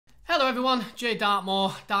Hello everyone, Jay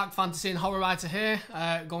Dartmoor, dark fantasy and horror writer here,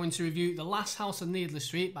 going to review The Last House on Needless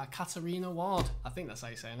Street by Catriona Ward. I think that's how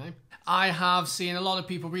you say her name. I have seen a lot of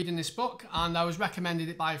people reading this book and I was recommended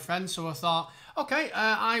it by a friend, so I thought, okay,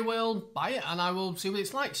 I will buy it and I will see what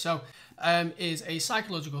it's like. So it is a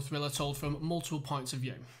psychological thriller told from multiple points of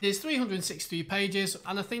view. It is 363 pages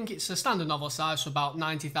and I think it's a standard novel size, so about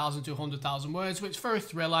 90,000 to 100,000 words, which for a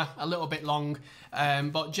thriller, a little bit long,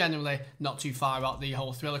 but generally not too far out the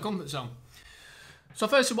whole thriller comfort zone. So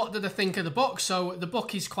firstly, what did I think of the book? So the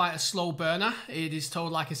book is quite a slow burner. It is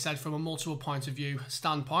told, like I said, from a multiple point of view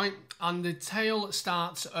standpoint, and the tale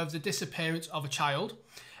starts of the disappearance of a child,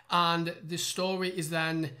 and the story is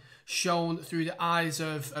then shown through the eyes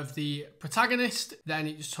of the protagonist, then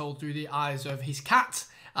it's told through the eyes of his cat,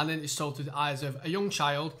 and then it's told through the eyes of a young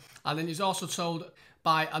child, and then it's also told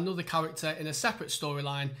by another character in a separate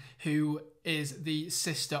storyline who is the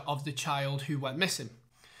sister of the child who went missing.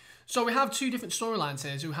 So we have two different storylines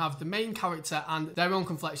here. So we have the main character and their own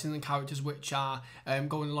conflicting and characters which are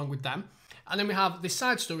going along with them. And then we have this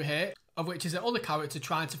side story here, of which is the other character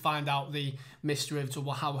trying to find out the mystery of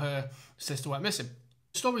how her sister went missing.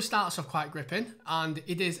 The story starts off quite gripping and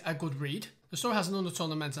it is a good read. The story has an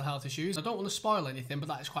undertone of mental health issues. I don't want to spoil anything, but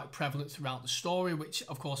that is quite prevalent throughout the story, which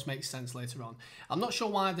of course makes sense later on. I'm not sure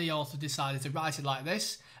why the author decided to write it like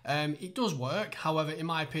this. It does work, however, in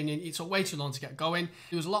my opinion, it took way too long to get going.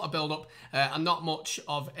 There was a lot of build-up and not much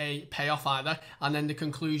of a payoff either, and then the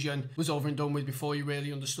conclusion was over and done with before you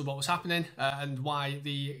really understood what was happening and why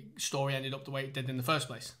the story ended up the way it did in the first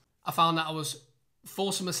place. I found that I was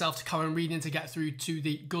forcing myself to carry on reading to get through to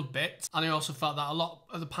the good bits, and I also felt that a lot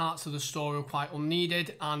of the parts of the story were quite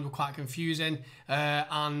unneeded and were quite confusing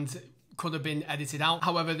and could have been edited out.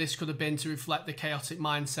 However, this could have been to reflect the chaotic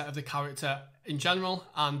mindset of the character in general,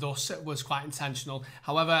 and thus it was quite intentional.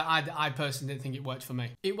 However, I personally didn't think it worked for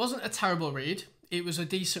me. It wasn't a terrible read. It was a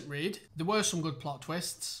decent read. There were some good plot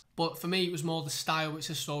twists, but for me it was more the style which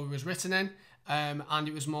the story was written in, and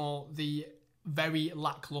it was more the very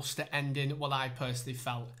lackluster ending, what I personally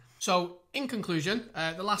felt. So, in conclusion,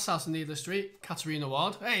 The Last House on Needless Street, Catriona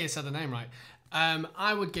Ward, hey, I said the name right.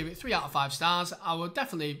 I would give it 3 out of 5 stars. I would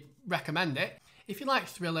definitely recommend it. If you like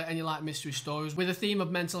thriller and you like mystery stories with a theme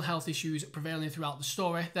of mental health issues prevailing throughout the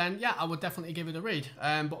story, then yeah, I would definitely give it a read.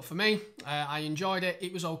 But for me, I enjoyed it.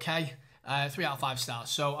 It was okay. 3 out of 5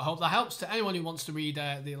 stars. So I hope that helps to anyone who wants to read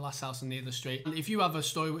The Last House on Needless Street. And if you have a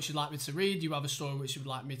story which you'd like me to read, you have a story which you'd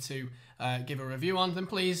like me to give a review on, then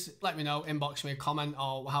please let me know, inbox me a comment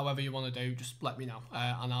or however you want to do, just let me know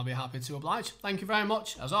and I'll be happy to oblige. Thank you very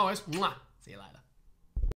much. As always, mwah. See you later.